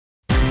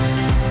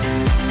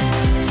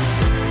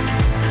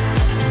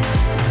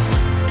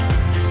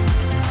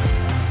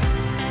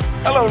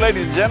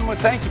ladies and gentlemen,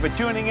 thank you for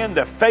tuning in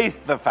to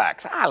Faith the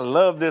Facts. I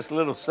love this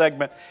little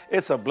segment.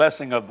 It's a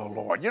blessing of the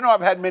Lord. You know,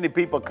 I've had many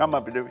people come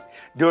up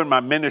during my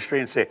ministry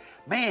and say,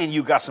 man,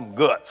 you got some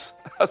guts.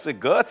 I said,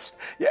 guts?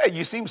 Yeah,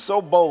 you seem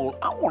so bold.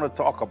 I want to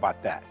talk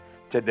about that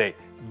today,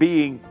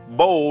 being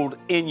bold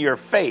in your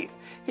faith.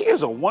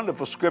 Here's a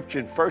wonderful scripture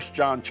in 1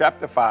 John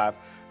chapter 5,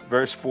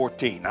 verse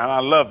 14. And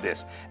I love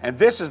this. And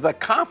this is the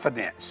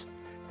confidence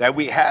that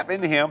we have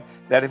in him,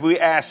 that if we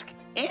ask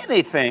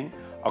anything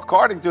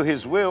according to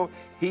his will,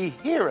 he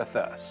heareth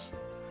us.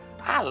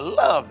 I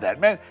love that,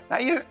 man. Now,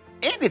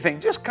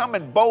 anything, just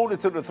coming boldly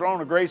to the throne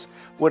of grace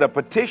with a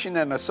petition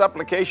and a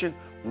supplication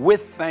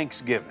with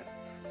thanksgiving.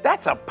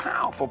 That's a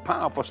powerful,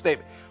 powerful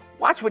statement.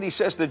 Watch what he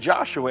says to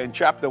Joshua in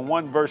chapter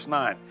 1, verse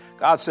 9.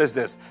 God says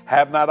this,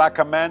 have not I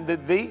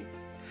commanded thee?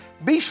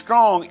 Be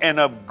strong and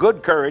of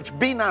good courage.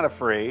 Be not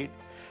afraid.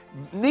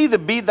 Neither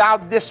be thou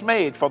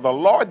dismayed, for the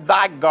Lord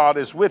thy God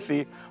is with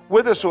thee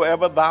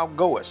whithersoever thou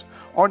goest.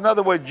 Or in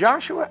other words,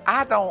 Joshua,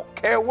 I don't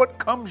care what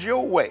comes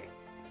your way.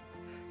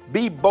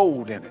 Be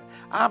bold in it.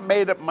 I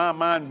made up my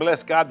mind,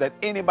 bless God, that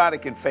anybody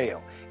can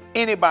fail.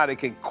 Anybody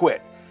can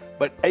quit.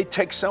 But it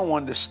takes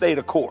someone to stay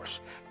the course,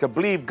 to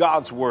believe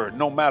God's word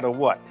no matter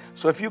what.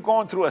 So if you're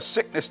going through a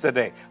sickness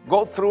today,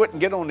 go through it and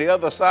get on the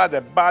other side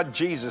that by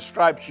Jesus'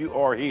 stripes you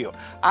are healed.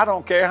 I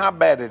don't care how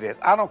bad it is.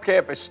 I don't care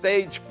if it's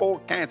stage 4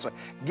 cancer.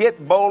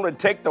 Get bold and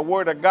take the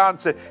word of God and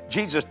say,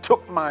 Jesus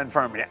took my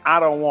infirmity.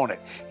 I don't want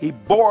it. He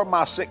bore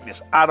my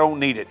sickness. I don't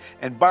need it.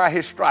 And by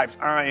his stripes,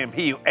 I am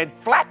healed. And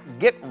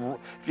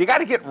if you got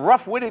to get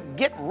rough with it,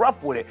 get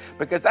rough with it,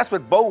 because that's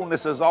what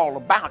boldness is all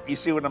about. You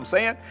see what I'm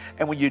saying?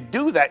 And when you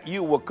do that,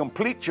 you will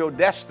complete your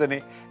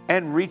destiny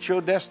and reach your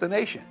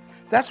destination.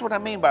 That's what I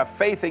mean by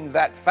faithing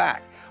that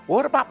fact.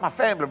 What about my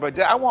family? But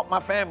I want my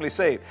family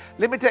saved.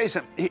 Let me tell you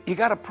something. You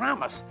got a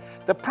promise.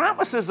 The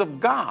promises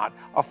of God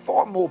are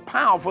far more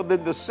powerful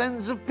than the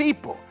sins of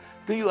people.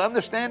 Do you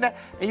understand that?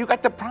 And you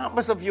got the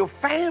promise of your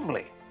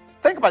family.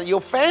 Think about it.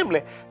 Your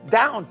family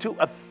down to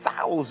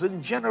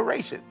 1,000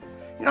 generations.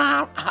 You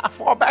know how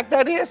far back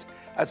that is?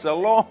 That's a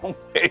long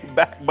way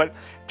back, but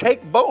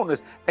take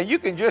boldness. And you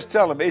can just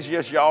tell them, it's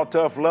just y'all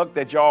tough luck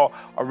that y'all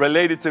are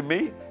related to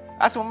me.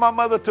 That's what my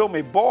mother told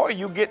me. Boy,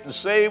 you getting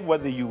saved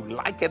whether you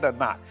like it or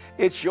not.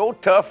 It's your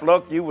tough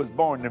luck you was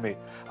born to me.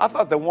 I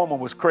thought the woman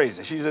was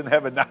crazy. She's in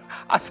heaven now.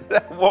 I said,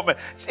 that woman,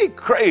 she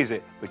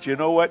crazy. But you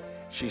know what?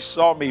 She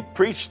saw me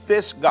preach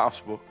this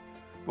gospel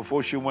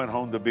before she went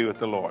home to be with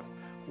the Lord.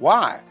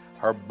 Why?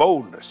 Her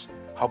boldness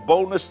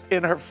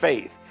in her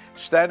faith.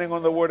 Standing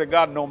on the word of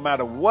God, no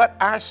matter what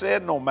I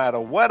said, no matter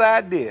what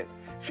I did.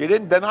 She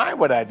didn't deny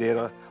what I did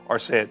or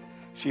said.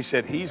 She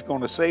said, he's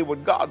going to say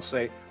what God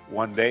say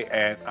one day,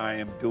 and I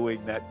am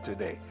doing that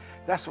today.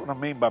 That's what I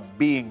mean by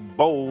being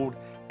bold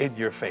in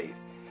your faith.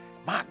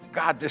 My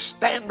God, just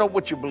stand on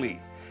what you believe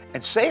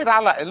and say it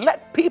out loud and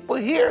let people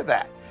hear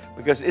that,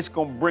 because it's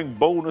going to bring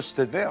boldness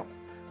to them.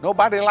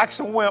 Nobody likes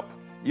a wimp.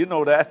 You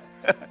know that.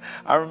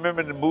 I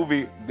remember in the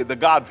movie The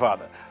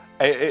Godfather.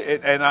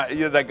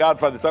 That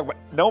Godfather talk about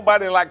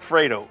nobody liked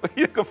Fredo.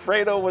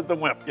 Fredo was the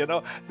wimp,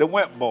 the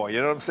wimp boy.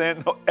 You know what I'm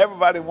saying? No,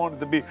 everybody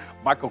wanted to be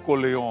Michael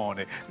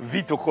Corleone,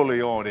 Vito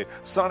Corleone,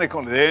 Sonny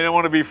Corleone. They didn't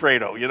want to be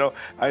Fredo.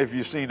 If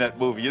you've seen that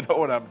movie, you know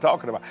what I'm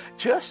talking about.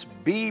 Just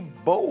be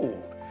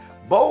bold,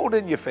 bold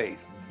in your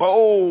faith,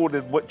 bold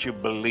in what you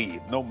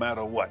believe, no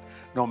matter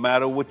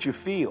what you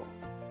feel.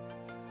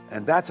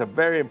 And that's a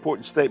very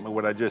important statement,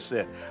 what I just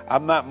said.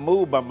 I'm not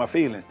moved by my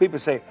feelings. People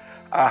say,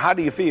 how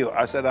do you feel?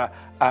 I said,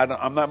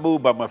 I'm not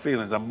moved by my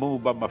feelings. I'm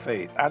moved by my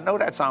faith. I know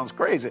that sounds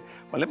crazy,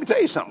 but let me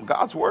tell you something.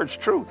 God's word's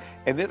true,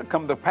 and it'll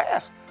come to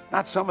pass.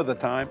 Not some of the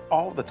time,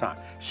 all the time.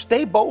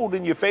 Stay bold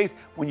in your faith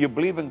when you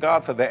believe in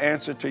God for the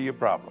answer to your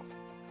problem.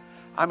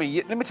 I mean,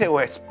 let me tell you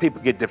why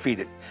people get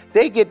defeated.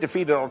 They get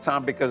defeated all the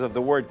time because of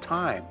the word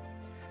time.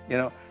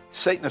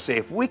 Satan will say,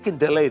 if we can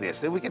delay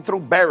this, if we can throw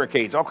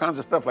barricades, all kinds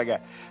of stuff like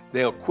that,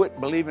 they'll quit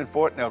believing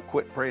for it and they'll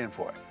quit praying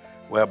for it.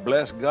 Well,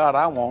 bless God,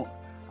 I won't.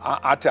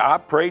 I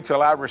pray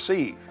till I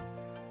receive.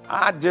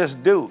 I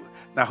just do.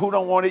 Now, who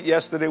don't want it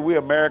yesterday? We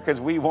Americans,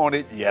 we want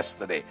it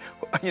yesterday.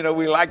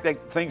 We like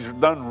that things are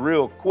done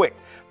real quick.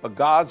 But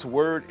God's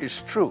word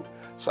is true.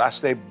 So I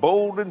stay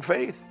bold in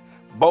faith,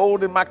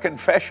 bold in my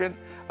confession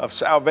of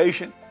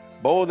salvation,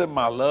 bold in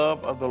my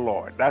love of the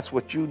Lord. That's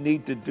what you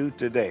need to do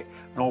today.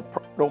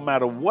 No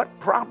matter what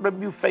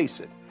problem you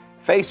face it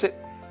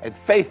and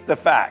faith the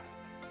fact.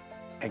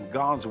 And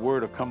God's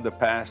word will come to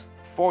pass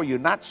for you,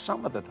 not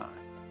some of the time.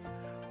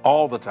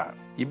 All the time.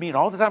 You mean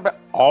all the time?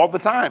 All the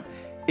time.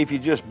 If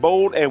you're just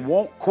bold and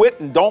won't quit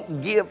and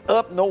don't give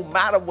up no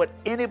matter what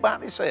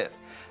anybody says.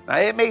 Now,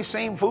 it may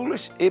seem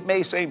foolish. It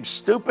may seem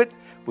stupid,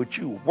 but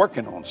you're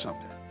working on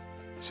something.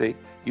 See,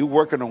 you're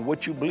working on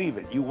what you believe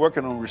in. You're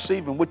working on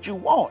receiving what you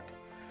want.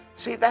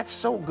 See, that's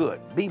so good.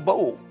 Be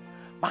bold.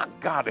 My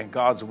God, and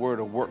God's word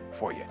will work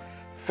for you.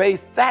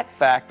 Faith that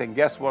fact, and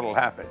guess what will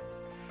happen?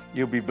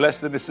 You'll be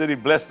blessed in the city,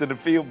 blessed in the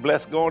field,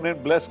 blessed going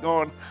in, blessed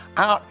going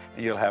out,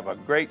 and you'll have a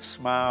great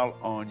smile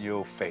on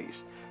your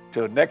face.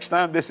 Till next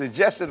time, this is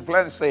Jesse the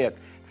Planet saying,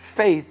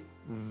 faith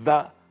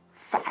the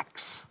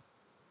facts.